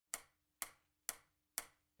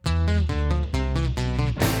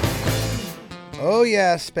Oh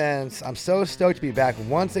yeah, Spence. I'm so stoked to be back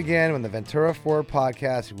once again on the Ventura 4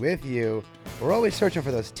 podcast with you. We're always searching for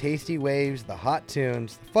those tasty waves, the hot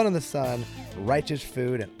tunes, the fun in the sun, righteous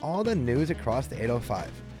food, and all the news across the 805.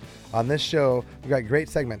 On this show, we've got great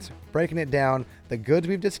segments breaking it down, the goods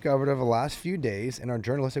we've discovered over the last few days, and our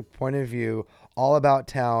journalistic point of view, all about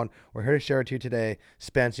town. We're here to share it to you today.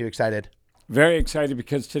 Spence, you excited? Very excited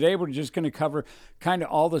because today we're just going to cover kind of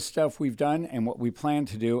all the stuff we've done and what we plan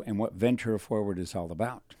to do and what Ventura Forward is all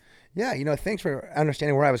about. Yeah, thanks for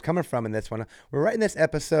understanding where I was coming from in this one. We're writing this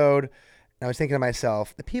episode, and I was thinking to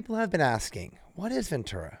myself, the people have been asking, what is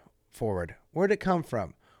Ventura Forward? Where did it come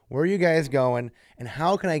from? Where are you guys going? And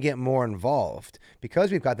how can I get more involved?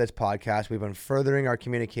 Because we've got this podcast, we've been furthering our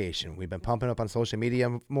communication. We've been pumping up on social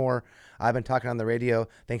media more. I've been talking on the radio,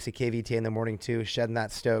 thanks to KVT in the morning too, shedding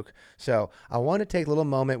that Stoke. So I want to take a little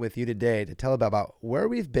moment with you today to tell about where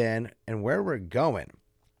we've been and where we're going.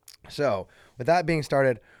 So with that being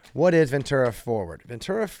started, what is Ventura Forward?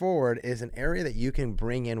 Ventura Forward is an area that you can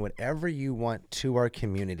bring in whatever you want to our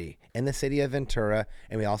community in the city of Ventura,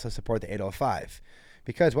 and we also support the 805.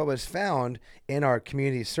 Because what was found in our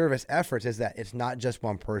community service efforts is that it's not just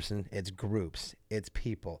one person, it's groups, it's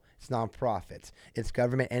people, it's nonprofits, it's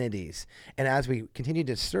government entities. And as we continue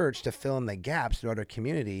to search to fill in the gaps throughout our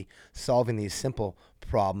community, solving these simple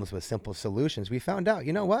problems with simple solutions, we found out,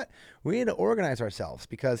 you know what? We need to organize ourselves,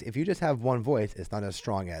 because if you just have one voice, it's not as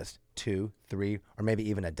strong as 2, 3, or maybe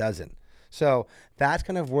even a dozen. So that's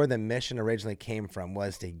kind of where the mission originally came from,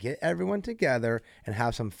 was to get everyone together and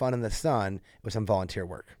have some fun in the sun with some volunteer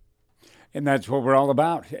work. And that's what we're all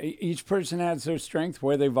about. Each person has their strength,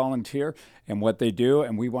 where they volunteer and what they do,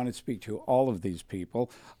 and we want to speak to all of these people.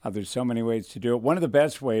 There's so many ways to do it. One of the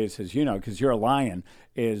best ways, as you know, because you're a Lion,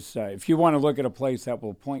 is if you want to look at a place that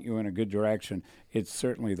will point you in a good direction, it's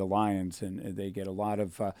certainly the Lions, and they get a lot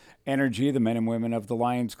of energy, the men and women of the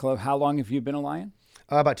Lions Club. How long have you been a Lion?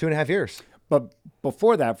 About 2.5 years. But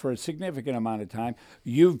before that, for a significant amount of time,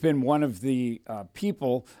 you've been one of the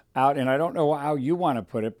people out, and I don't know how you want to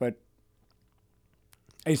put it, but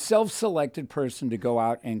a self-selected person to go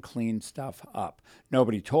out and clean stuff up.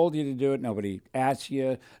 Nobody told you to do it. Nobody asked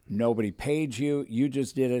you. Nobody paid you. You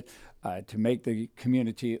just did it to make the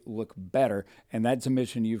community look better. And that's a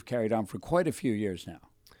mission you've carried on for quite a few years now.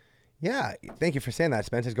 Yeah, thank you for saying that,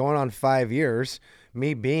 Spence. It's going on 5 years.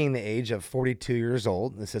 Me being the age of 42 years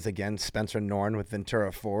old. This is, again, Spencer Norn with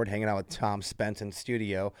Ventura Forward, hanging out with Tom Spence in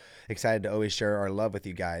studio. Excited to always share our love with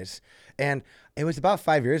you guys. And it was about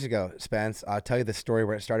 5 years ago, Spence. I'll tell you the story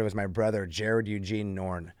where it started. Was my brother, Jared Eugene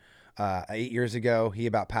Norn. 8 years ago, he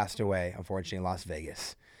about passed away, unfortunately, in Las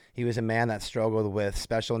Vegas. He was a man that struggled with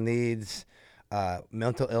special needs,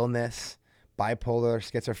 mental illness, bipolar,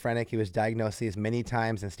 schizophrenic. He was diagnosed these many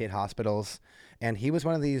times in state hospitals. And he was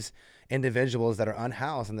one of these individuals that are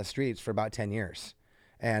unhoused in the streets for about 10 years.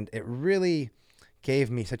 And it really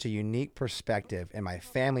gave me such a unique perspective and my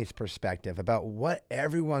family's perspective about what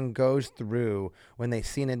everyone goes through when they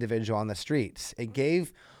see an individual on the streets. It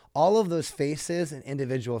gave all of those faces an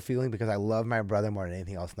individual feeling, because I love my brother more than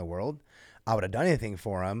anything else in the world. I would have done anything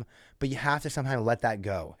for him, but you have to somehow let that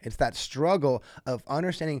go. It's that struggle of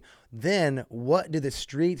understanding, then what do the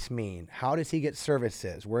streets mean? How does he get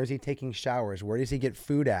services? Where is he taking showers? Where does he get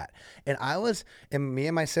food at? And me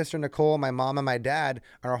and my sister Nicole, my mom and my dad,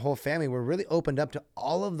 and our whole family were really opened up to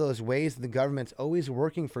all of those ways the government's always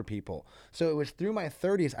working for people. So it was through my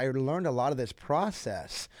 30s, I learned a lot of this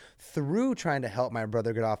process through trying to help my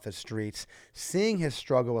brother get off the streets, seeing his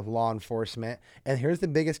struggle with law enforcement. And here's the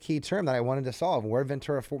biggest key term that I wanted to solve, where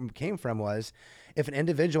Ventura came from, was if an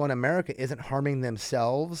individual in America isn't harming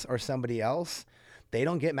themselves or somebody else, they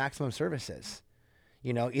don't get maximum services.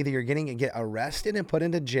 Either you're get arrested and put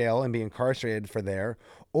into jail and be incarcerated for there,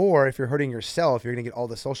 or if you're hurting yourself, you're going to get all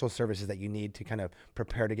the social services that you need to kind of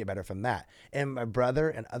prepare to get better from that. And my brother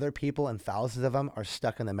and other people, and thousands of them, are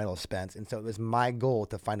stuck in the middle, Spence. And so it was my goal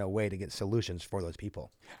to find a way to get solutions for those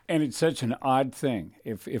people. And it's such an odd thing.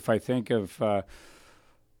 If I think of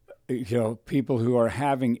people who are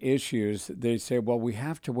having issues, they say, well, we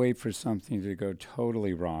have to wait for something to go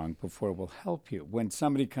totally wrong before we'll help you. When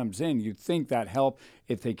somebody comes in, you'd think that help,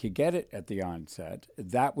 if they could get it at the onset,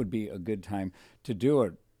 that would be a good time to do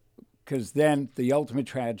it, because then the ultimate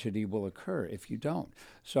tragedy will occur if you don't.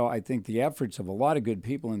 So I think the efforts of a lot of good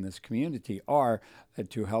people in this community are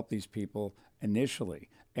to help these people initially.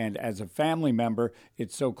 And as a family member,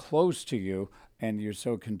 it's so close to you, and you're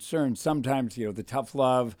so concerned. Sometimes, the tough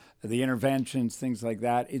love, the interventions, things like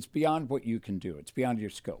that, it's beyond what you can do. It's beyond your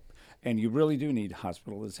scope. and you really do need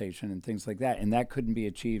hospitalization and things like that. And that couldn't be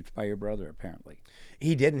achieved by your brother, apparently.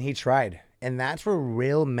 He did, and he tried. And that's where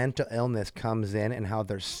real mental illness comes in, and how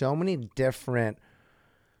there's so many different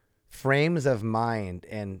frames of mind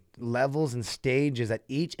and levels and stages that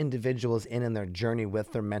each individual is in their journey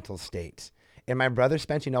with their mental states. And my brother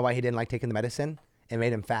Spence, you know why he didn't like taking the medicine? It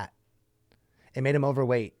made him fat. It made him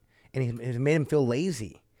overweight. And it made him feel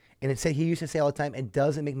lazy. And he used to say all the time, it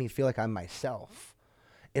doesn't make me feel like I'm myself.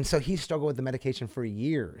 And so he struggled with the medication for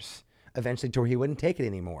years, eventually to where he wouldn't take it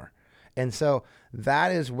anymore. And so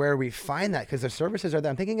that is where we find that, because the services are there.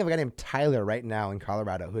 I'm thinking of a guy named Tyler right now in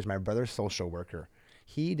Colorado, who's my brother's social worker.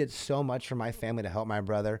 He did so much for my family to help my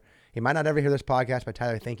brother. He might not ever hear this podcast, but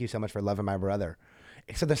Tyler, thank you so much for loving my brother.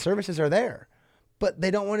 So the services are there, but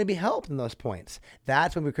they don't want to be helped in those points.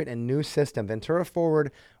 That's when we create a new system. Ventura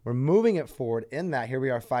Forward, we're moving it forward in that here we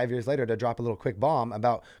are 5 years later to drop a little quick bomb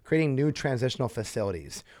about creating new transitional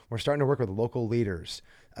facilities. We're starting to work with local leaders,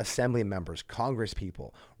 assembly members, Congress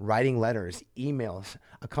people, writing letters, emails,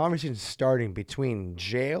 a conversation starting between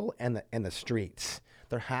jail and the streets.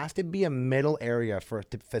 There has to be a middle area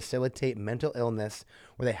to facilitate mental illness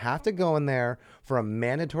where they have to go in there for a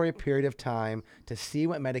mandatory period of time to see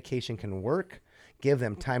what medication can work, give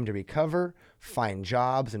them time to recover, find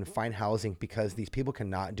jobs, and find housing, because these people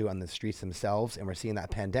cannot do it on the streets themselves. And we're seeing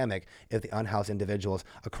that pandemic of the unhoused individuals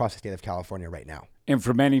across the state of California right now. And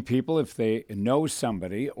for many people, if they know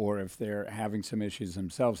somebody or if they're having some issues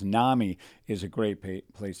themselves, NAMI is a great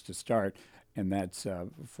place to start. And that's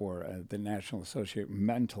for the National Association of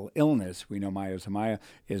Mental Illness. We know Maya Zamaya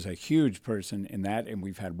is a huge person in that, and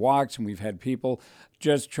we've had walks and we've had people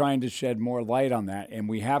just trying to shed more light on that. And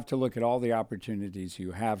we have to look at all the opportunities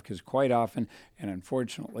you have, because quite often, and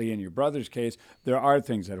unfortunately in your brother's case, there are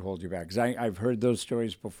things that hold you back. Because I've heard those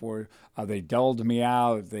stories before. They dulled me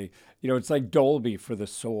out. It's like Dolby for the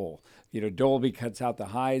soul. Dolby cuts out the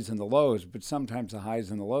highs and the lows, but sometimes the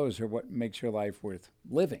highs and the lows are what makes your life worth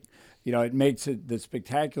living. It makes it the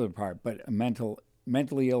spectacular part, but a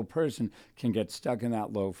mentally ill person can get stuck in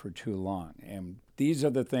that low for too long. And these are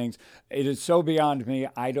the things, it is so beyond me,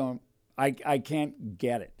 I can't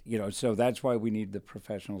get it, so that's why we need the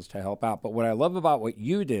professionals to help out. But what I love about what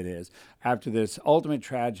you did is, after this ultimate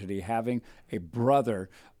tragedy, having a brother,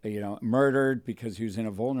 murdered because he was in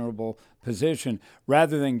a vulnerable position,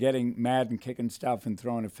 rather than getting mad and kicking stuff and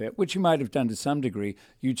throwing a fit, which you might have done to some degree,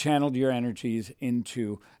 you channeled your energies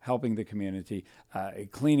into helping the community,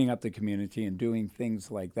 cleaning up the community, and doing things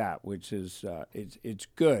like that, which is, it's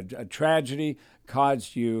good. A tragedy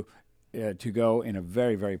caused you to go in a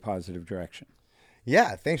very, very positive direction.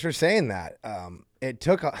 Yeah, thanks for saying that. It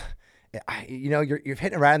took you're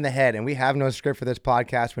hitting it right in the head, and we have no script for this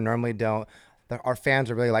podcast. We normally don't. Our fans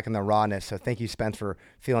are really liking the rawness, so thank you, Spence, for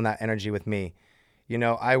feeling that energy with me.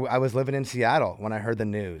 I was living in Seattle when I heard the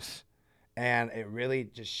news, and it really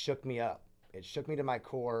just shook me up. It shook me to my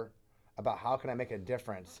core about how can I make a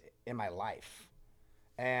difference in my life.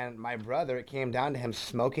 And my brother, it came down to him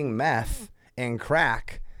smoking meth and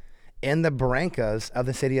crack in the barrancas of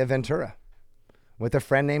the city of Ventura with a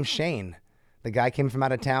friend named Shane. The guy came from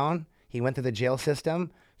out of town. He went through the jail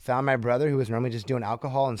system, found my brother, who was normally just doing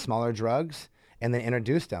alcohol and smaller drugs, and then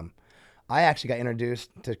introduced him. I actually got introduced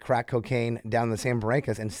to crack cocaine down the same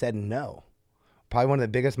barrancas and said no. Probably one of the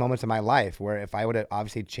biggest moments of my life, where if I would have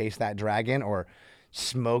obviously chased that dragon or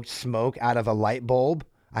smoked smoke out of a light bulb,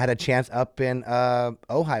 I had a chance up in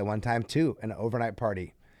Ojai one time too, an overnight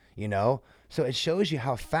party, So it shows you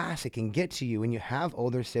how fast it can get to you when you have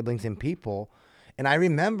older siblings and people. And I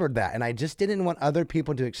remembered that, and I just didn't want other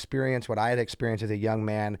people to experience what I had experienced as a young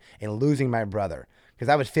man in losing my brother, because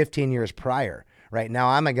that was 15 years prior. Right now,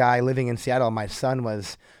 I'm a guy living in Seattle. My son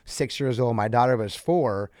was 6 years old. My daughter was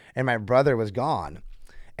 4, and my brother was gone.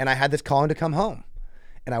 And I had this calling to come home.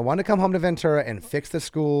 And I wanted to come home to Ventura and fix the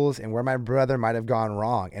schools and where my brother might have gone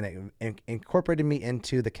wrong. And it incorporated me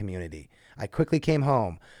into the community. I quickly came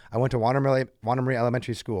home. I went to Wanamarie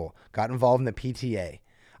Elementary School, got involved in the PTA.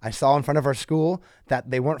 I saw in front of our school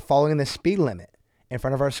that they weren't following the speed limit in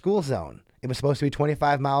front of our school zone. It was supposed to be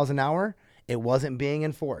 25 miles an hour. It wasn't being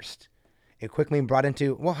enforced. It quickly brought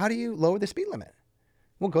into, well, how do you lower the speed limit?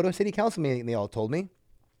 Well, go to a city council meeting, they all told me.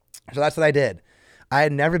 So that's what I did. I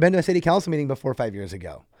had never been to a city council meeting before 5 years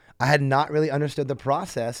ago. I had not really understood the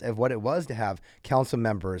process of what it was to have council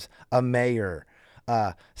members, a mayor,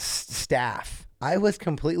 staff. I was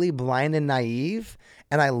completely blind and naive.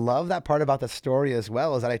 And I love that part about the story as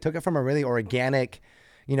well, is that I took it from a really organic,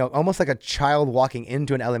 almost like a child walking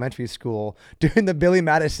into an elementary school, doing the Billy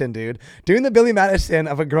Madison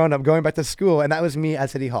of a grown-up going back to school. And that was me at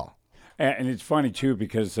City Hall. And it's funny, too,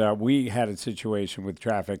 because we had a situation with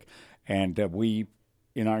traffic, And we,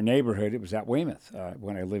 in our neighborhood, it was at Weymouth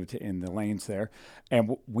when I lived in the lanes there.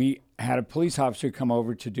 And we had a police officer come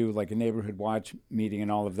over to do like a neighborhood watch meeting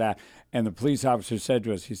and all of that. And the police officer said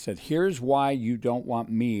to us, he said, here's why you don't want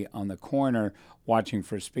me on the corner watching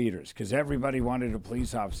for speeders. Because everybody wanted a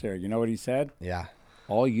police officer. You know what he said? Yeah.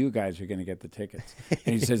 All you guys are going to get the tickets.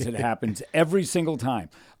 And he says it happens every single time.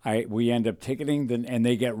 We end up ticketing, and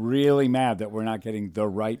they get really mad that we're not getting the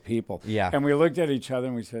right people. Yeah. And we looked at each other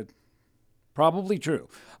and we said, probably true.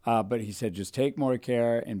 But he said, just take more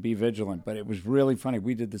care and be vigilant. But it was really funny.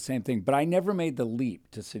 We did the same thing. But I never made the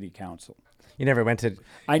leap to city council. You never went to...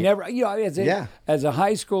 I never, as a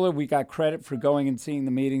high schooler, we got credit for going and seeing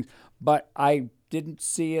the meetings. But I didn't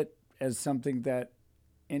see it as something that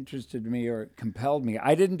interested me or compelled me.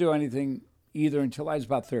 I didn't do anything either until I was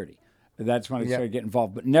about 30. That's when I started getting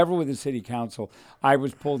involved, but never with the city council. I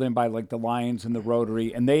was pulled in by like the Lions and the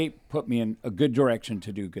Rotary, and they put me in a good direction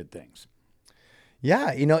to do good things.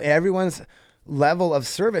 Yeah, everyone's level of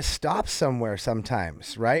service stops somewhere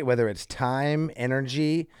sometimes, right? Whether it's time,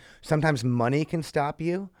 energy, sometimes money can stop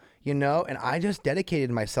you, and I just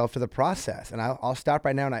dedicated myself to the process. And I'll stop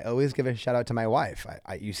right now, and I always give a shout out to my wife.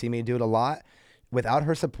 You see me do it a lot. Without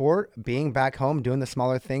her support, being back home, doing the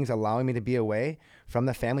smaller things, allowing me to be away from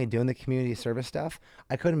the family, doing the community service stuff,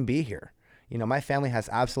 I couldn't be here. My family has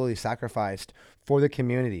absolutely sacrificed for the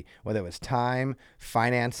community, whether it was time,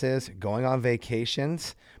 finances, going on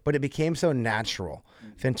vacations, but it became so natural.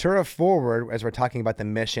 Ventura Forward, as we're talking about the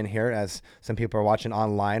mission here, as some people are watching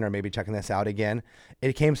online or maybe checking this out again,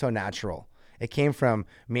 it came so natural. It came from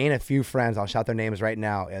me and a few friends. I'll shout their names right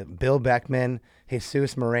now. Bill Beckman,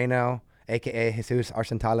 Jesus Moreno, a.k.a. Jesus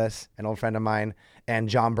Arcentales, an old friend of mine, and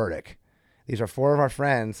John Burdick. These are four of our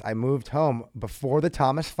friends. I moved home before the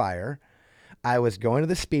Thomas fire. I was going to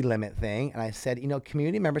the speed limit thing, and I said,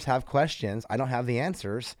 community members have questions. I don't have the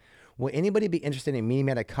answers. Will anybody be interested in meeting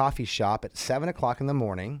me at a coffee shop at 7 o'clock in the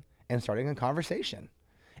morning and starting a conversation?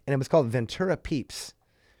 And it was called Ventura Peeps,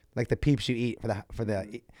 like the peeps you eat for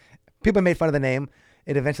the people made fun of the name.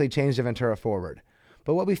 It eventually changed to Ventura Forward.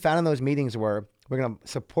 But what we found in those meetings were, we're going to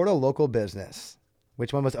support a local business.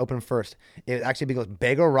 Which one was open first? It actually goes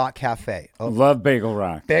Bagel Rock Cafe. Love Bagel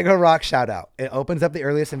Rock. Bagel Rock, shout out. It opens up the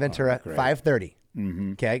earliest in Ventura at 5:30.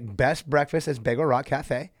 Mm-hmm. Okay. Best breakfast is Bagel Rock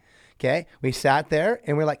Cafe. Okay. We sat there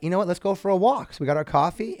and we're like, you know what? Let's go for a walk. So we got our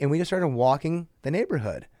coffee and we just started walking the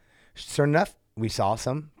neighborhood. Sure enough, we saw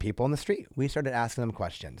some people in the street. We started asking them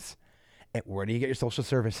questions. And where do you get your social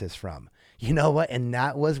services from? You know what? And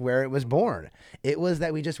that was where it was born. It was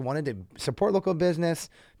that we just wanted to support local business,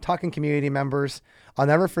 talking community members. I'll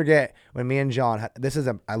never forget when me and John,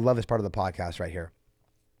 I love this part of the podcast right here,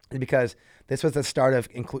 because this was the start of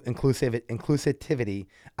inclusivity.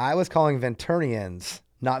 I was calling Venturians,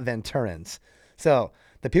 not Venturans. So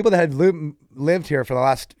the people that had lived here for the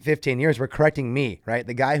last 15 years were correcting me, right?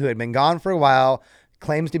 The guy who had been gone for a while,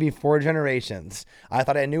 claims to be 4 generations. I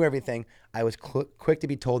thought I knew everything. I was quick to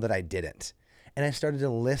be told that I didn't. And I started to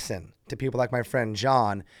listen to people like my friend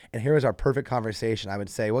John. And here was our perfect conversation. I would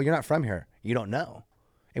say, well, you're not from here. You don't know.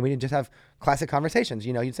 And we'd just have classic conversations.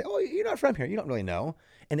 You'd say, oh, you're not from here. You don't really know.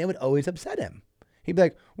 And it would always upset him. He'd be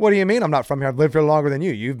like, what do you mean I'm not from here? I've lived here longer than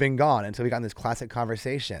you. You've been gone. And so we got in this classic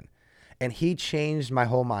conversation. And he changed my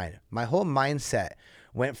whole mind. My whole mindset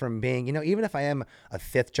went from being, even if I am a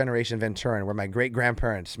 5th generation Venturan, where my great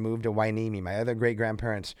grandparents moved to Wainimi, my other great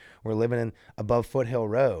grandparents were living above Foothill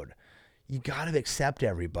Road, you got to accept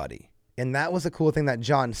everybody. And that was the cool thing that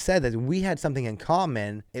John said, that we had something in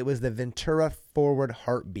common. It was the Ventura Forward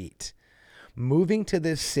heartbeat. Moving to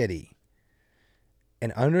this city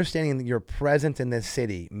and understanding that your presence in this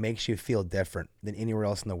city makes you feel different than anywhere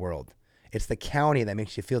else in the world. It's the county that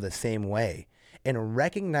makes you feel the same way. And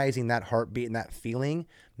recognizing that heartbeat and that feeling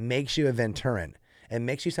makes you a Venturan. It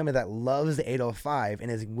makes you somebody that loves the 805 and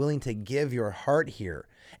is willing to give your heart here.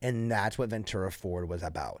 And that's what Ventura Forward was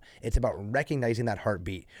about. It's about recognizing that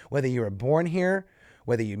heartbeat. Whether you were born here,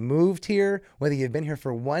 whether you moved here, whether you've been here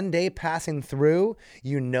for one day passing through,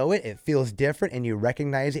 it feels different, and you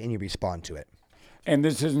recognize it and you respond to it. And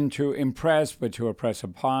this isn't to impress, but to impress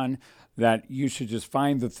upon, that you should just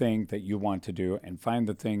find the thing that you want to do and find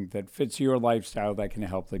the thing that fits your lifestyle that can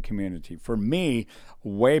help the community. For me,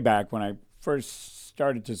 way back when I first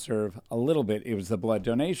started to serve a little bit, it was the blood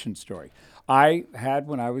donation story. I had,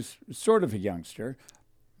 when I was sort of a youngster,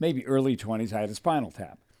 maybe early 20s, I had a spinal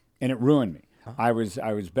tap, and it ruined me. Huh? I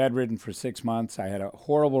was bedridden for 6 months. I had a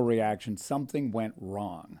horrible reaction. Something went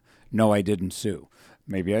wrong. No, I didn't sue.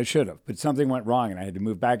 Maybe I should have, but something went wrong, and I had to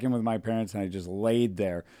move back in with my parents, and I just laid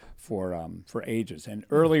there for ages. And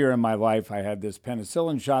earlier in my life, I had this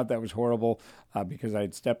penicillin shot that was horrible because I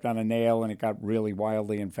had stepped on a nail and it got really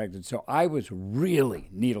wildly infected. So I was really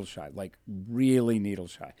needle shy, like really needle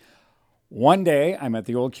shy. One day, I'm at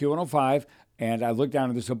the old Q105, and I look down,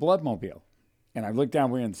 and there's a bloodmobile. And I looked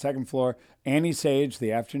down, we're on the second floor. Annie Sage,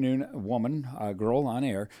 the afternoon woman, girl on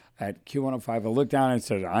air at Q105, I looked down and I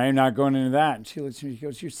said, I am not going into that. And she looks at me, she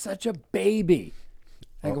goes, you're such a baby.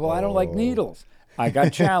 I go, well, I don't like needles. I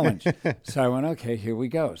got challenged. So I went, okay, here we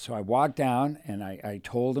go. So I walked down and I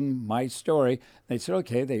told them my story. They said,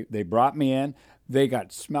 okay, they brought me in. They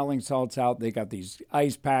got smelling salts out. They got these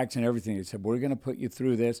ice packs and everything. They said, we're going to put you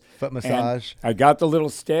through this. Foot massage. And I got the little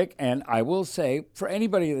stick, and I will say, for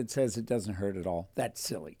anybody that says it doesn't hurt at all, that's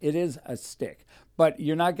silly. It is a stick, but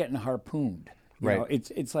you're not getting harpooned. You know,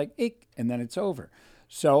 it's like, ick, and then it's over.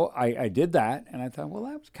 So I did that, and I thought, well,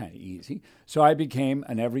 that was kind of easy. So I became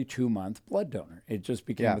an every 2-month blood donor. It just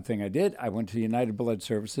became the thing I did. I went to United Blood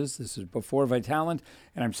Services. This is before Vitalant,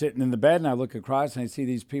 and I'm sitting in the bed, and I look across, and I see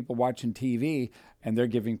these people watching TV, and they're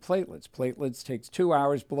giving platelets. Platelets takes 2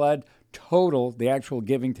 hours blood. Total, the actual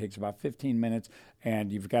giving takes about 15 minutes,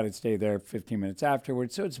 and you've got to stay there 15 minutes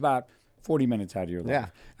afterwards. So it's about 40 minutes out of your life. Yeah.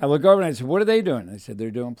 I look over, and I said, what are they doing? They said,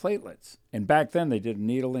 they're doing platelets. And back then, they did a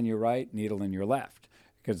needle in your right, needle in your left,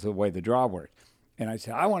 because of the way the draw worked. And I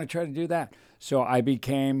said, I want to try to do that. So I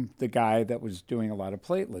became the guy that was doing a lot of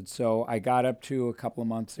platelets. So I got up to a couple of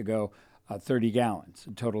months ago, 30 gallons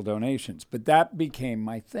in total donations. But that became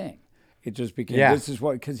my thing. It just became, this is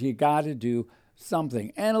what, because you got to do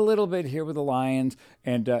something. And a little bit here with the Lions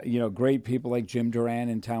and, great people like Jim Duran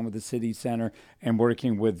in town with the City Center and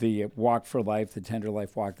working with the Walk for Life, the Tender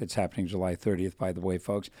Life Walk that's happening July 30th, by the way,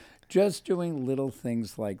 folks. Just doing little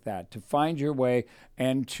things like that to find your way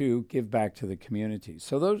and to give back to the community.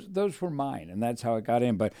 So those were mine, and that's how I got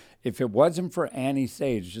in. But if it wasn't for Annie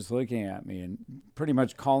Sage just looking at me and pretty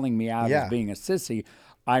much calling me out as being a sissy,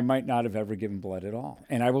 I might not have ever given blood at all.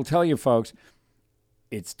 And I will tell you, folks,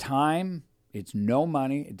 it's time, it's no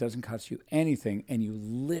money, it doesn't cost you anything, and you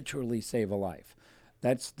literally save a life.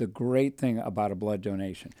 That's the great thing about a blood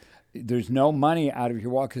donation. There's no money out of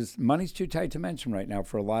your wallet because money's too tight to mention right now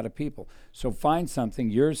for a lot of people. So find something,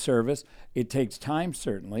 your service. It takes time,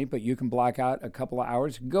 certainly, but you can block out a couple of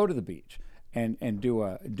hours, go to the beach and do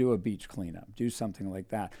a beach cleanup, do something like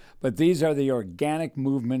that. But these are the organic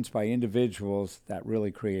movements by individuals that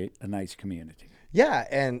really create a nice community. Yeah,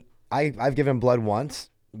 and I've given blood once.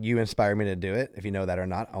 You inspired me to do it, if you know that or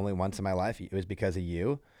not. Only once in my life. It was because of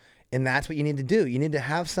you. And that's what you need to do. You need to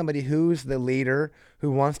have somebody who's the leader, who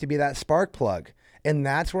wants to be that spark plug. And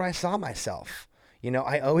that's where I saw myself.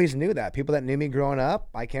 I always knew that. People that knew me growing up,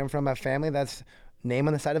 I came from a family that's name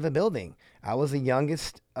on the side of a building. I was the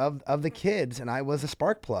youngest of the kids, and I was a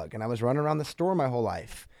spark plug. And I was running around the store my whole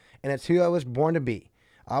life. And it's who I was born to be.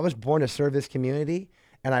 I was born to serve this community,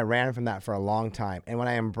 and I ran from that for a long time. And when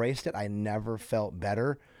I embraced it, I never felt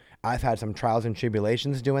better. I've had some trials and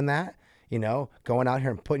tribulations doing that. Going out here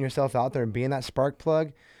and putting yourself out there and being that spark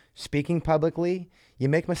plug, speaking publicly, you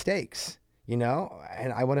make mistakes, and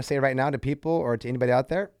I want to say right now to people or to anybody out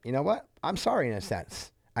there, you know what? I'm sorry in a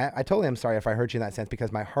sense. I totally am sorry if I hurt you in that sense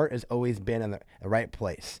because my heart has always been in the right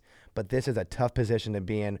place. But this is a tough position to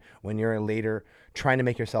be in when you're a leader trying to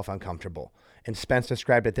make yourself uncomfortable. And Spence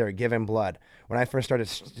described it there, giving blood. When I first started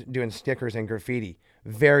doing stickers and graffiti,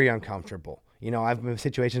 very uncomfortable. I've been in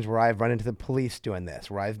situations where I've run into the police doing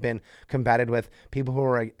this, where I've been combated with people who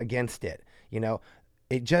are against it.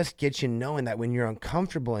 It just gets you knowing that when you're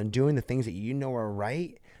uncomfortable and doing the things that you know are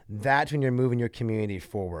right, that's when you're moving your community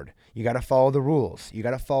forward. You got to follow the rules. You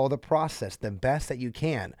got to follow the process the best that you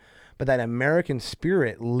can. But that American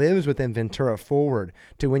spirit lives within Ventura Forward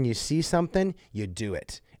to when you see something, you do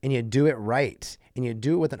it. And you do it right. And you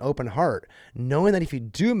do it with an open heart, knowing that if you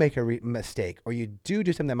do make a mistake or you do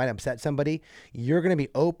something that might upset somebody, you're going to be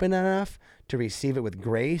open enough to receive it with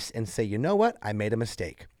grace and say, you know what? I made a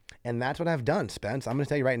mistake. And that's what I've done, Spence. I'm going to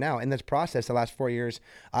tell you right now, in this process, the last 4 years,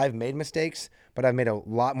 I've made mistakes, but I've made a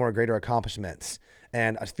lot more greater accomplishments.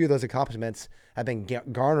 And a few of those accomplishments have been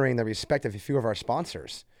garnering the respect of a few of our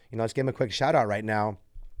sponsors. Let's give them a quick shout out right now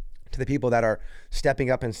to the people that are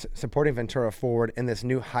stepping up and supporting Ventura Forward in this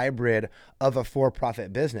new hybrid of a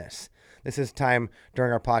for-profit business. This is time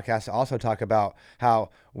during our podcast to also talk about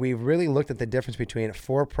how we've really looked at the difference between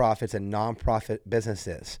for-profits and non-profit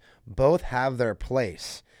businesses. Both have their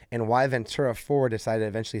place, and why Ventura Forward decided to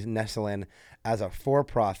eventually nestle in as a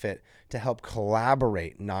for-profit to help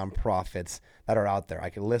collaborate nonprofits that are out there. I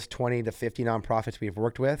could list 20 to 50 nonprofits we've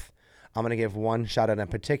worked with. I'm going to give one shout out in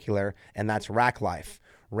particular, and that's Rack Life.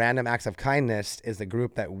 Random Acts of Kindness is the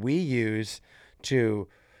group that we use to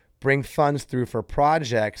bring funds through for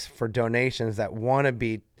projects for donations that want to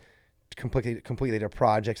be completely to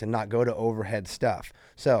projects and not go to overhead stuff.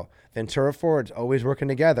 So Ventura Forward's always working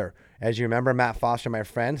together. As you remember, Matt Foster, my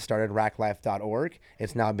friend, started racklife.org.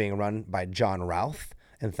 It's now being run by John Routh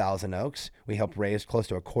in Thousand Oaks. We helped raise close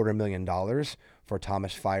to $250,000 for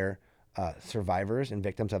Thomas Fire survivors and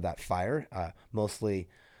victims of that fire, mostly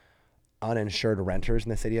uninsured renters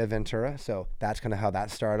in the city of Ventura. So that's kind of how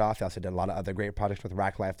that started off. They also did a lot of other great projects with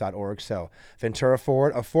racklife.org. So Ventura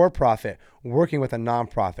Forward, a for-profit, working with a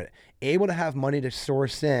nonprofit, able to have money to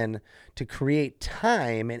source in to create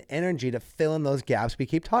time and energy to fill in those gaps we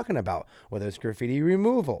keep talking about, whether it's graffiti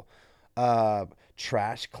removal,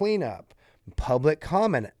 trash cleanup, public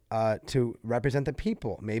comment to represent the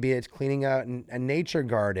people. Maybe it's cleaning a nature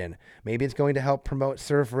garden. Maybe it's going to help promote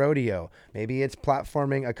surf rodeo. Maybe it's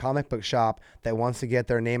platforming a comic book shop that wants to get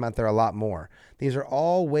their name out there a lot more. These are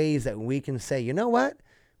all ways that we can say, you know what?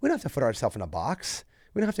 We don't have to put ourselves in a box.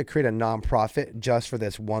 We don't have to create a nonprofit just for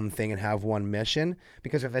this one thing and have one mission,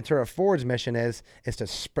 because what Ventura Forward's mission is to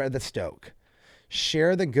spread the Stoke.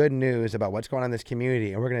 Share the good news about what's going on in this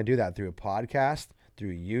community, and we're going to do that through a podcast,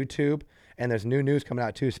 through YouTube, and there's new news coming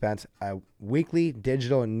out too, Spence. A weekly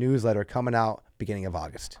digital newsletter coming out beginning of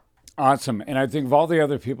August. Awesome. And I think of all the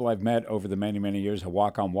other people I've met over the many, many years, I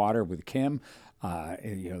Walk on Water with Kim,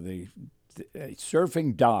 the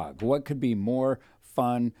surfing dog. What could be more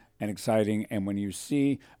fun and exciting? And when you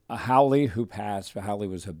see Howley, who passed, Howley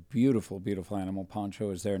was a beautiful, beautiful animal. Poncho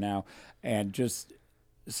is there now. And just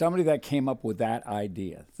somebody that came up with that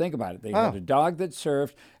idea. Think about it. They had a dog that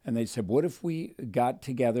surfed, and they said, what if we got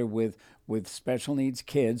together with special needs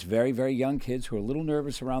kids, very, very young kids who are a little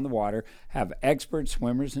nervous around the water, have expert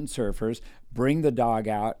swimmers and surfers, bring the dog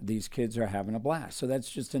out. These kids are having a blast. So that's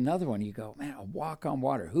just another one. You go, man, a walk on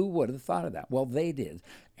water. Who would have thought of that? Well, they did,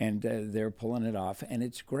 and they're pulling it off, and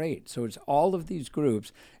it's great. So it's all of these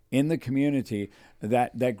groups in the community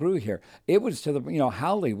that grew here. It was to the,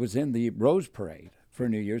 Howley was in the Rose Parade for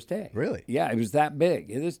New Year's Day. Really? Yeah, it was that big.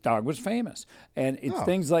 This dog was famous. And it's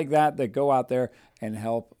things like that go out there and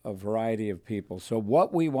help a variety of people. So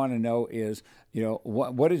what we want to know is,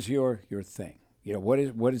 what is your thing? What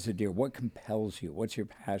is the deal? What compels you? What's your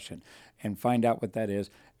passion? And find out what that is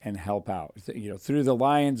and help out. Through the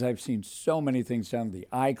Lions, I've seen so many things done. The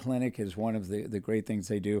Eye Clinic is one of the great things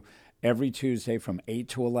they do. Every Tuesday from 8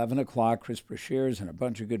 to 11 o'clock, Chris Brashears and a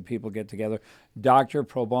bunch of good people get together. Dr.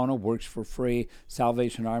 Pro Bono works for free.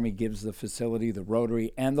 Salvation Army gives the facility. The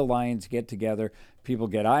Rotary and the Lions get together. People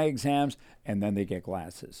get eye exams, and then they get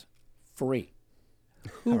glasses. Free.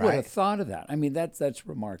 Who would have thought of that? I mean, that's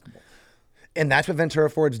remarkable. And that's what Ventura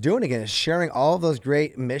Forward's doing again, is sharing all of those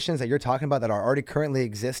great missions that you're talking about that are already currently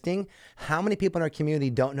existing. How many people in our community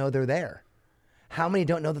don't know they're there? How many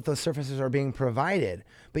don't know that those services are being provided?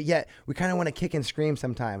 But yet we kind of want to kick and scream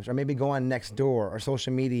sometimes, or maybe go on Nextdoor or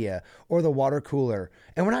social media or the water cooler.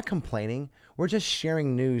 And we're not complaining. We're just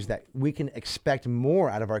sharing news that we can expect more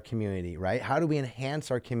out of our community, right? How do we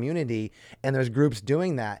enhance our community? And there's groups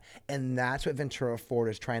doing that. And that's what Ventura Forward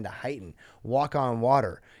is trying to heighten. Walk on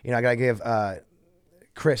Water. I got to give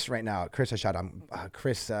Chris right now. Chris, a shout out.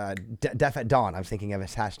 Chris, Deaf at Dawn. I'm thinking of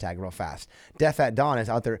his hashtag real fast. Deaf at Dawn is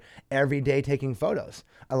out there every day taking photos,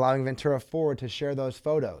 allowing Ventura Forward to share those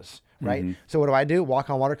photos, right? Mm-hmm. So what do? Walk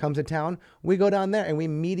on Water comes to town. We go down there and we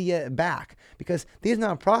media it back, because these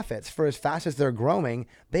nonprofits, for as fast as they're growing,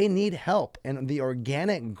 they need help. And the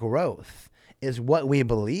organic growth is what we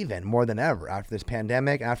believe in more than ever after this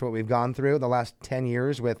pandemic, after what we've gone through the last 10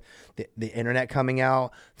 years with the internet coming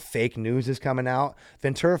out, fake news is coming out.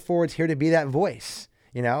 Ventura Forward's here to be that voice.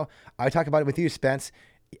 I talk about it with you, Spence.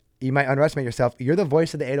 You might underestimate yourself. You're the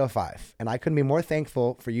voice of the 805. And I couldn't be more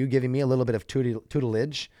thankful for you giving me a little bit of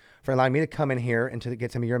tutelage, for allowing me to come in here and to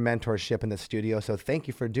get some of your mentorship in the studio. So thank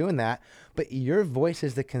you for doing that. But your voice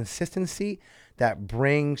is the consistency that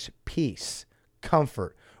brings peace,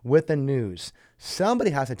 comfort with the news. Somebody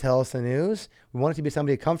has to tell us the news. We want it to be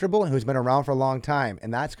somebody comfortable and who's been around for a long time.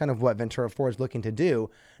 And that's kind of what Ventura Forward is looking to do,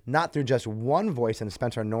 not through just one voice in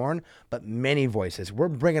Spencer Norn, but many voices. We're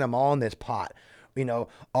bringing them all in this pot.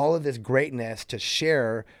 All of this greatness to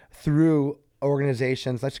share through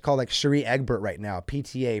organizations. Let's call like Cherie Egbert right now,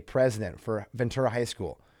 PTA president for Ventura High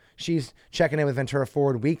School. She's checking in with Ventura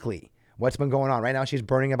Forward weekly. What's been going on? Right now she's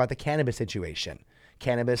burning about the cannabis situation.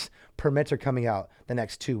 Cannabis permits are coming out the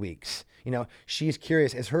next 2 weeks. She's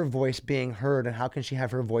curious, is her voice being heard, and how can she have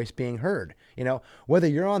her voice being heard? Whether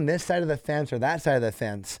you're on this side of the fence or that side of the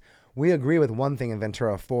fence, we agree with one thing in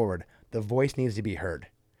Ventura Forward. The voice needs to be heard,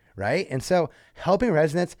 right? And so helping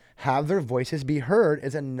residents have their voices be heard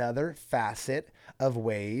is another facet of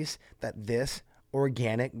ways that this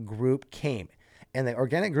organic group came. And the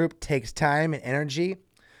organic group takes time and energy.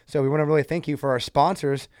 So we want to really thank you for our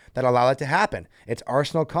sponsors that allow it to happen. It's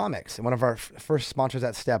Arsenal Comics, one of our first sponsors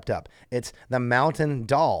that stepped up. It's the Mountain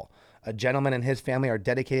Doll. A gentleman and his family are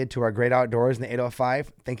dedicated to our great outdoors in the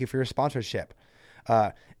 805. Thank you for your sponsorship.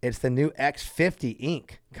 It's the new X50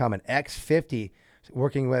 Inc. coming. X50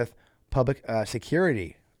 working with public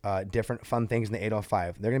security, different fun things in the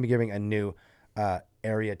 805. They're going to be giving a new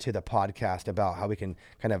area to the podcast about how we can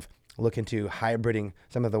kind of look into hybriding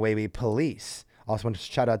some of the way we police. Also want to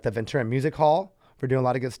shout out the Ventura Music Hall for doing a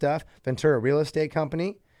lot of good stuff. Ventura Real Estate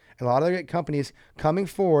Company. And a lot of great companies coming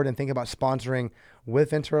forward and thinking about sponsoring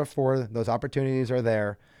with Ventura Ford. Those opportunities are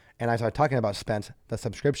there. And as I was talking about, Spence, the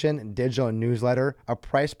subscription, digital newsletter, a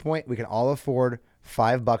price point we can all afford,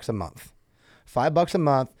 $5 a month. $5 a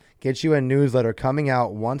month gets you a newsletter coming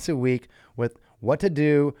out once a week with what to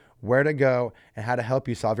do, where to go, and how to help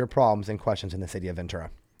you solve your problems and questions in the city of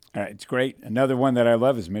Ventura. All right, it's great. Another one that I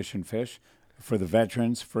love is Mission Fish for the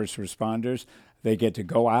veterans, first responders. They get to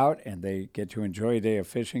go out and they get to enjoy a day of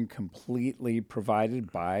fishing completely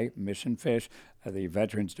provided by Mission Fish. The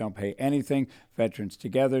veterans don't pay anything. Veterans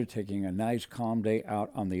together taking a nice calm day out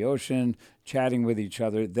on the ocean, chatting with each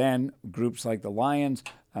other. Then groups like the Lions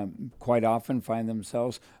quite often find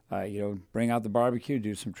themselves, bring out the barbecue,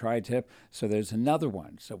 do some tri-tip. So there's another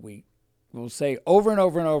one. So we will say over and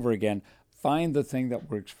over and over again, find the thing that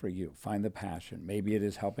works for you. Find the passion. Maybe it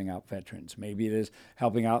is helping out veterans. Maybe it is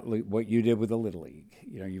helping out what you did with the Little League.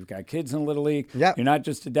 You've got kids in Little League. Yep. You're not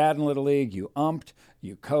just a dad in Little League. You umped,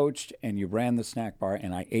 you coached, and you ran the snack bar,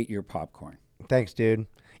 and I ate your popcorn. Thanks, dude.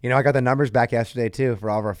 I got the numbers back yesterday, too, for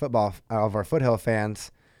all of our Foothill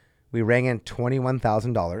fans. We rang in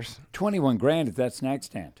 $21,000. $21,000 at that snack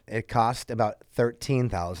stand. It cost about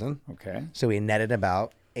 $13,000. Okay. So we netted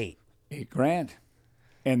about $8,000.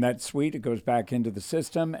 And that's sweet. It goes back into the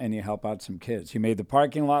system, and you help out some kids. You made the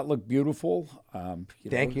parking lot look beautiful.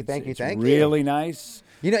 Thank you. Really nice.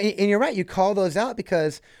 And you're right. You call those out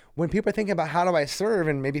because when people are thinking about how do I serve,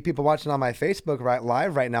 and maybe people watching on my Facebook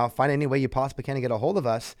live right now, find any way you possibly can to get a hold of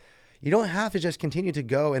us. You don't have to just continue to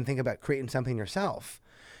go and think about creating something yourself.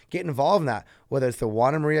 Get involved in that, whether it's the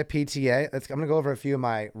Juana Maria PTA. I'm going to go over a few of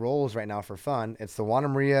my roles right now for fun. It's the Juana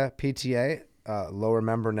Maria PTA, lower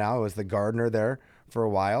member now. I was the gardener there for a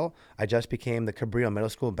while. I just became the Cabrillo Middle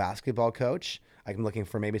School basketball coach. I'm looking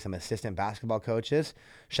for maybe some assistant basketball coaches.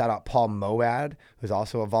 Shout out Paul Moad, who's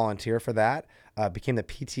also a volunteer for that. Became the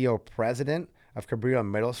PTO president of Cabrillo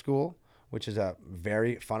Middle School, which is a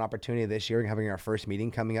very fun opportunity this year. We're having our first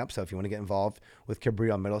meeting coming up. So if you want to get involved with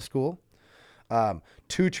Cabrillo Middle School.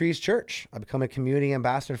 Two Trees Church. I become a community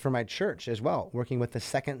ambassador for my church as well, working with the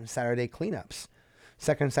Second Saturday Cleanups.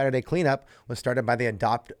 Second Saturday Cleanup was started by the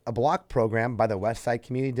Adopt a Block program by the Westside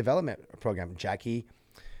Community Development Program. Jackie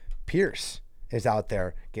Pierce is out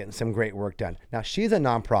there getting some great work done. Now, she's a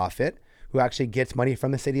nonprofit who actually gets money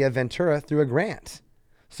from the city of Ventura through a grant.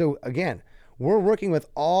 So again, we're working with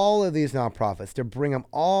all of these nonprofits to bring them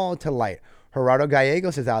all to light. Gerardo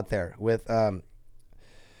Gallegos is out there with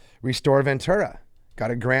Restore Ventura.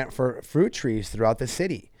 Got a grant for fruit trees throughout the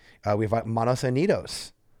city. We've got Manos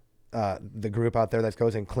Unidos, the group out there that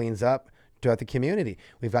goes and cleans up throughout the community.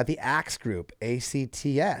 We've got the ACTS group,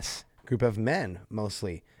 ACTS, group of men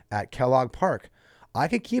mostly at Kellogg Park. I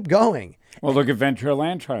could keep going. Well, look at Ventura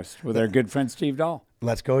Land Trust with our good friend Steve Dahl.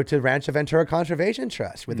 Let's go to Rancho Ventura Conservation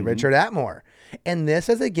Trust with Richard Atmore. And this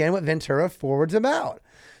is, again, what Ventura Forward's about.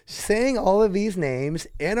 Saying all of these names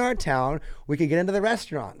in our town, we could get into the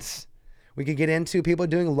restaurants. We could get into people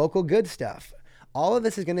doing local good stuff. All of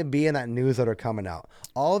this is going to be in that newsletter coming out.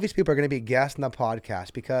 All of these people are going to be guests in the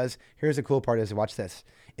podcast because here's the cool part is, watch this.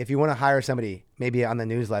 If you want to hire somebody, maybe on the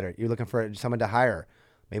newsletter, you're looking for someone to hire.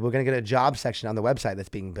 Maybe we're going to get a job section on the website that's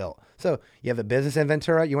being built. So you have a business in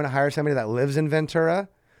Ventura. You want to hire somebody that lives in Ventura,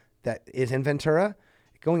 that is in Ventura,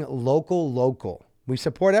 going local. We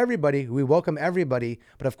support everybody. We welcome everybody.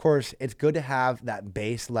 But of course, it's good to have that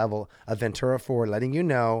base level of Ventura Forward, letting you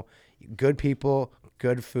know, good people,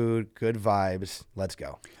 good food, good vibes. Let's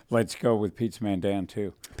go. Let's go with Pizza Man Dan,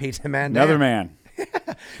 too. Pizza Man Dan. Another man.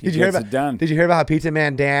 Did you hear about how Pizza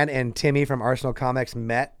Man Dan and Timmy from Arsenal Comics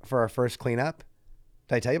met for our first cleanup?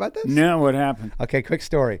 Did I tell you about this? No, what happened? Okay, quick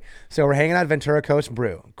story. So we're hanging out at Ventura Coast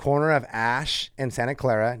Brew, corner of Ash and Santa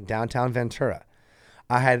Clara, downtown Ventura.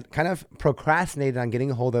 I had kind of procrastinated on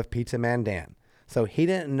getting a hold of Pizza Man Dan. So he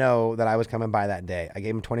didn't know that I was coming by that day. I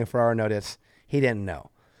gave him 24-hour notice. He didn't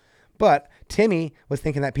know. But Timmy was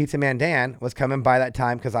thinking that Pizza Man Dan was coming by that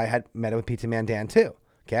time because I had met with Pizza Man Dan too.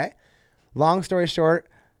 Okay? Long story short,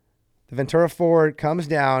 the Ventura Ford comes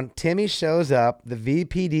down. Timmy shows up. The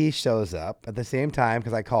VPD shows up at the same time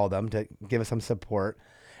because I called him to give us some support.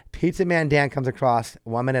 Pizza Man Dan comes across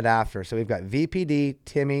 1 minute after. So we've got VPD,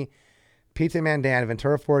 Timmy, Pizza Man Dan,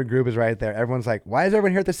 Ventura Ford group is right there. Everyone's like, why is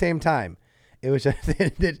everyone here at the same time? It was just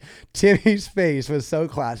Timmy's face was so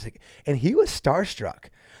classic. And he was starstruck.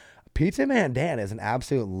 Pizza Man Dan is an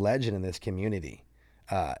absolute legend in this community.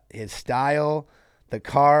 His style, the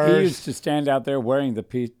cars. He used to stand out there wearing the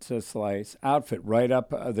pizza slice outfit right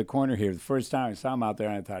up the corner here. The first time I saw him out there,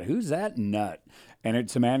 and I thought, who's that nut? And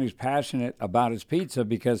it's a man who's passionate about his pizza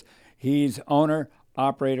because he's owner,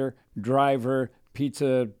 operator, driver,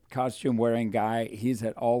 pizza costume wearing guy. He's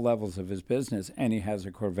at all levels of his business, and he has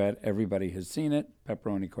a Corvette. Everybody has seen it,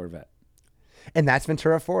 pepperoni Corvette. And that's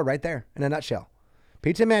Ventura Ford right there in a nutshell.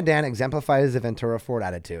 Pizza Man Dan exemplifies the Ventura Ford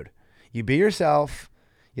attitude. You be yourself,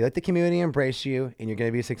 you let the community embrace you, and you're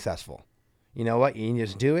going to be successful. You know what? You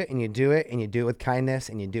just do it, and you do it, and you do it with kindness,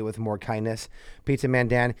 and you do it with more kindness. Pizza Man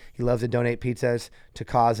Dan, he loves to donate pizzas to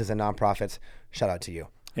causes and nonprofits. Shout out to you.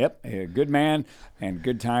 Yep, a good man and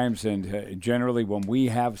good times. And generally when we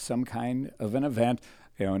have some kind of an event,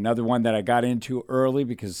 another one that I got into early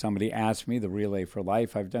because somebody asked me, the Relay for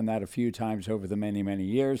Life. I've done that a few times over the many, many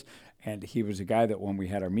years. And he was a guy that when we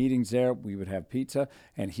had our meetings there, we would have pizza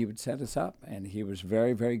and he would set us up. And he was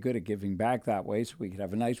very, very good at giving back that way so we could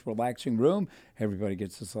have a nice, relaxing room. Everybody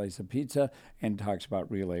gets a slice of pizza and talks about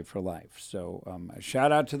Relay for Life. So a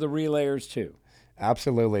shout out to the Relayers too.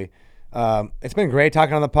 Absolutely. It's been great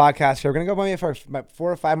talking on the podcast. So we're going to go maybe for about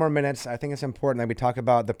 4 or 5 more minutes. I think it's important that we talk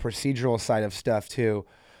about the procedural side of stuff too.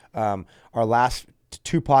 Our last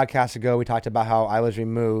 2 podcasts ago, we talked about how I was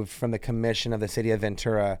removed from the commission of the city of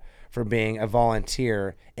Ventura for being a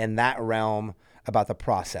volunteer in that realm about the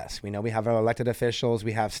process. We know we have our elected officials,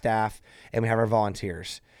 we have staff, and we have our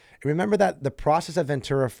volunteers. Remember that the process of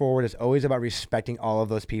Ventura Forward is always about respecting all of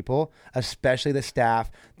those people, especially the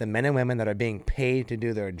staff, the men and women that are being paid to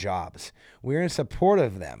do their jobs. We're in support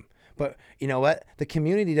of them. But you know what? The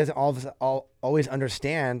community doesn't always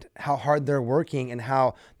understand how hard they're working and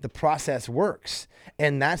how the process works.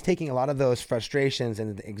 And that's taking a lot of those frustrations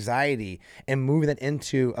and anxiety and moving it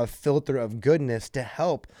into a filter of goodness to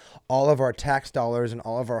help all of our tax dollars and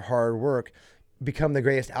all of our hard work become the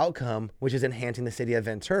greatest outcome, which is enhancing the city of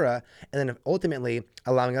Ventura, and then ultimately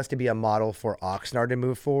allowing us to be a model for Oxnard to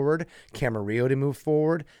move forward, Camarillo to move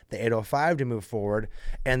forward, the 805 to move forward.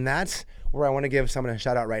 And that's where I want to give someone a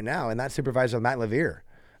shout out right now, and that's Supervisor Matt Levere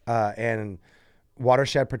and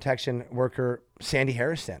watershed protection worker Sandy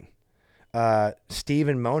Harrison, Steve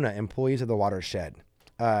and Mona, employees of the watershed,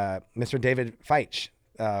 Mr. David Feitch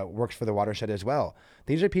works for the watershed as well.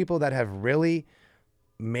 These are people that have really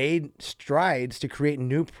made strides to create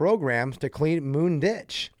new programs to clean Moon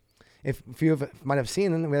Ditch. If you might have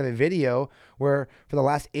seen, we have a video where for the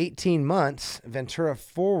last 18 months, Ventura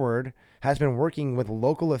Forward has been working with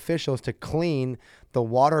local officials to clean the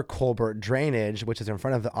water culvert drainage, which is in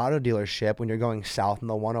front of the auto dealership when you're going south on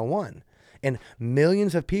the 101. And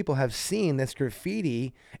millions of people have seen this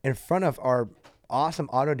graffiti in front of our awesome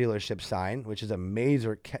auto dealership sign, which is a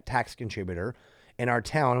major tax contributor in our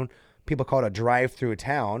town. People call it a drive-through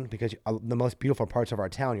town because the most beautiful parts of our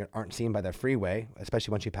town aren't seen by the freeway,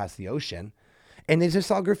 especially once you pass the ocean. And they just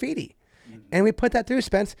saw graffiti. And we put that through,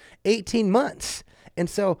 Spence, 18 months. And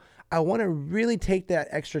so I want to really take that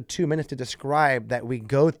extra 2 minutes to describe that we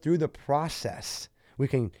go through the process. We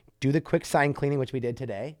can do the quick sign cleaning, which we did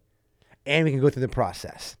today, and we can go through the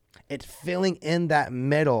process. It's filling in that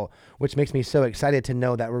middle, which makes me so excited to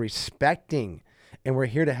know that we're respecting and we're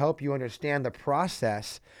here to help you understand the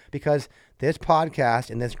process, because this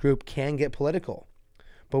podcast and this group can get political,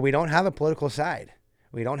 but we don't have a political side.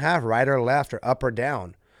 We don't have right or left or up or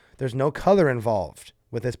down. There's no color involved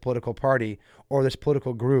with this political party or this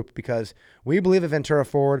political group, because we believe at Ventura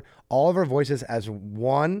Forward, all of our voices as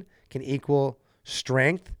one can equal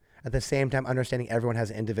strength, at the same time understanding everyone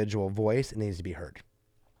has an individual voice and needs to be heard.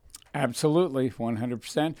 Absolutely,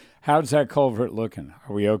 100%. How's that culvert looking?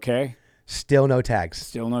 Are we okay? Still no tags.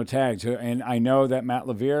 Still no tags. And I know that Matt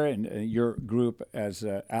Levere and your group as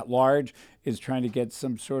at large is trying to get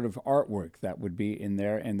some sort of artwork that would be in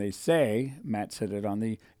there. And they say, Matt said it on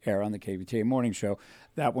the air on the KVTA morning show,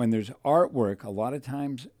 that when there's artwork, a lot of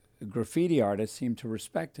times graffiti artists seem to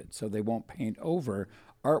respect it. So they won't paint over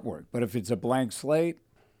artwork. But if it's a blank slate,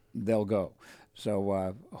 they'll go.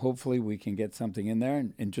 So hopefully we can get something in there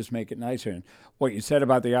and just make it nicer. And what you said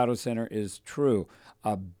about the auto center is true.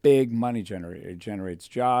 A big money generator. It generates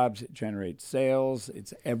jobs, it generates sales,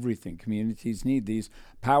 it's everything. Communities need these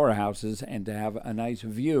powerhouses, and to have a nice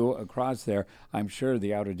view across there, I'm sure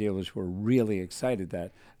the auto dealers were really excited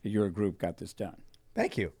that your group got this done.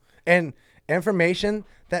 Thank you. And information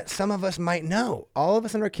that some of us might know. All of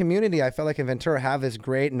us in our community, I feel like in Ventura, have this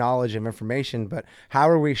great knowledge of information, but how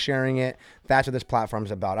are we sharing it? That's what this platform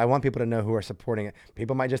is about. I want people to know who are supporting it.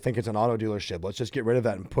 People might just think it's an auto dealership. Let's just get rid of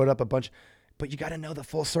that and put up a bunch. But you got to know the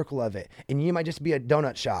full circle of it. And you might just be a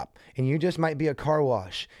donut shop, and you just might be a car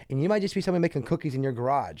wash, and you might just be someone making cookies in your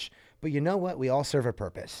garage. But you know what? We all serve a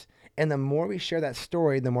purpose. And the more we share that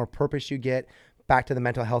story, the more purpose you get. Back to the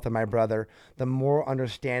mental health of my brother, the more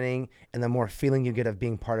understanding and the more feeling you get of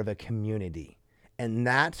being part of a community. And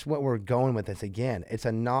that's what we're going with this again. It's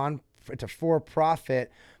a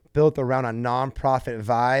for-profit built around a nonprofit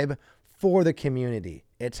vibe for the community.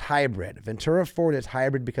 It's hybrid. Ventura Ford is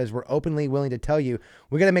hybrid because we're openly willing to tell you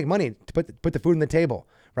we got to make money to put the food on the table,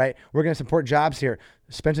 right? We're going to support jobs here.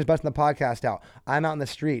 Spencer's busting the podcast out. I'm out in the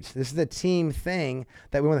streets. This is a team thing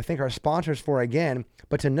that we want to thank our sponsors for again,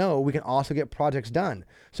 but to know we can also get projects done.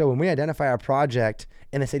 So when we identify our project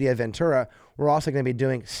in the city of Ventura, we're also going to be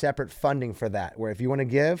doing separate funding for that, where if you want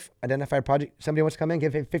to identify a project, somebody wants to come in,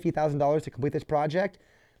 give $50,000 to complete this project,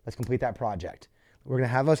 let's complete that project. We're going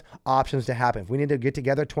to have those options to happen. If we need to get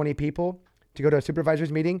together 20 people to go to a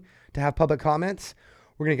supervisor's meeting to have public comments,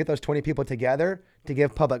 we're going to get those 20 people together to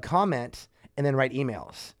give public comments and then write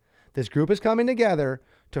emails. This group is coming together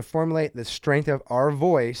to formulate the strength of our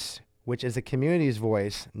voice, which is the community's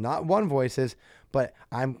voice, not one voice's, but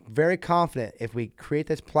I'm very confident if we create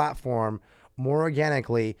this platform more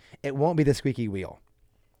organically, it won't be the squeaky wheel.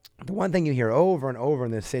 The one thing you hear over and over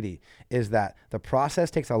in this city is that the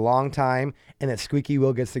process takes a long time and that squeaky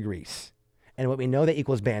wheel gets the grease. And what we know that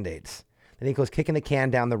equals Band-Aids. That equals kicking the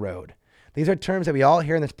can down the road. These are terms that we all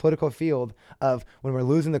hear in this political field of when we're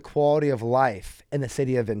losing the quality of life in the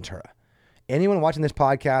city of Ventura. Anyone watching this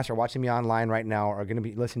podcast or watching me online right now or going to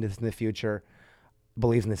be listening to this in the future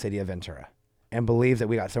believes in the city of Ventura and believes that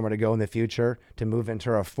we got somewhere to go in the future to move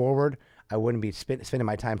Ventura forward. I wouldn't be spending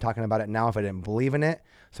my time talking about it now if I didn't believe in it.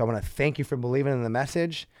 So I want to thank you for believing in the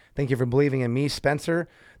message. Thank you for believing in me, Spencer,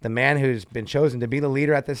 the man who's been chosen to be the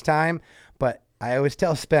leader at this time. But I always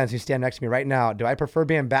tell Spence, who's standing next to me right now, do I prefer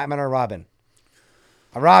being Batman or Robin?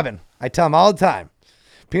 A Robin. I tell him all the time.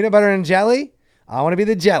 Peanut butter and jelly? I want to be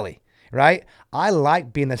the jelly, right? I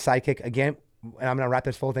like being the sidekick again. And I'm going to wrap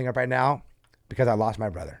this full thing up right now because I lost my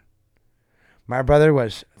brother. My brother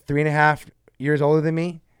was 3.5 years older than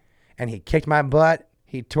me. And he kicked my butt.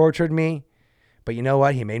 He tortured me. But you know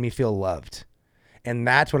what? He made me feel loved. And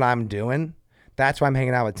that's what I'm doing. That's why I'm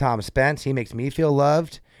hanging out with Tom Spence. He makes me feel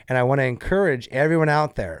loved. And I want to encourage everyone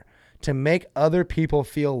out there to make other people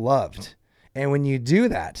feel loved. And when you do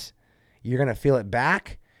that, you're going to feel it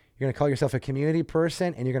back. You're going to call yourself a community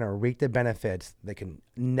person. And you're going to reap the benefits that can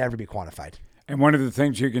never be quantified. And one of the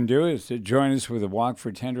things you can do is to join us with a Walk for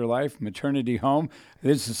Tender Life maternity home.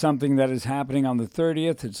 This is something that is happening on the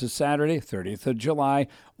 30th. It's a Saturday, 30th of July.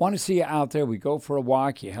 Want to see you out there. We go for a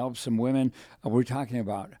walk. You help some women. We're talking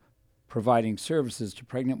about providing services to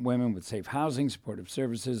pregnant women with safe housing, supportive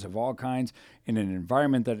services of all kinds in an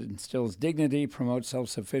environment that instills dignity, promotes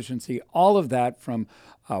self-sufficiency, all of that from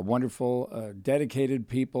wonderful, dedicated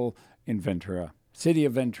people in Ventura. City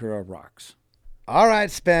of Ventura rocks. All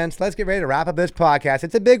right, Spence, let's get ready to wrap up this podcast.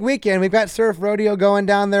 It's a big weekend. We've got surf rodeo going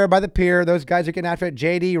down there by the pier. Those guys are getting after it.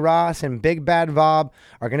 JD, Ross, and Big Bad Bob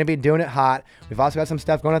are going to be doing it hot. We've also got some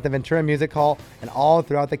stuff going at the Ventura Music Hall and all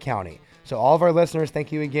throughout the county. So all of our listeners,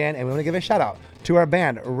 thank you again. And we want to give a shout out to our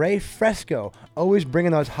band, Ray Fresco, always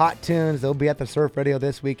bringing those hot tunes. They'll be at the surf rodeo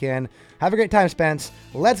this weekend. Have a great time, Spence.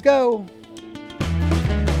 Let's go.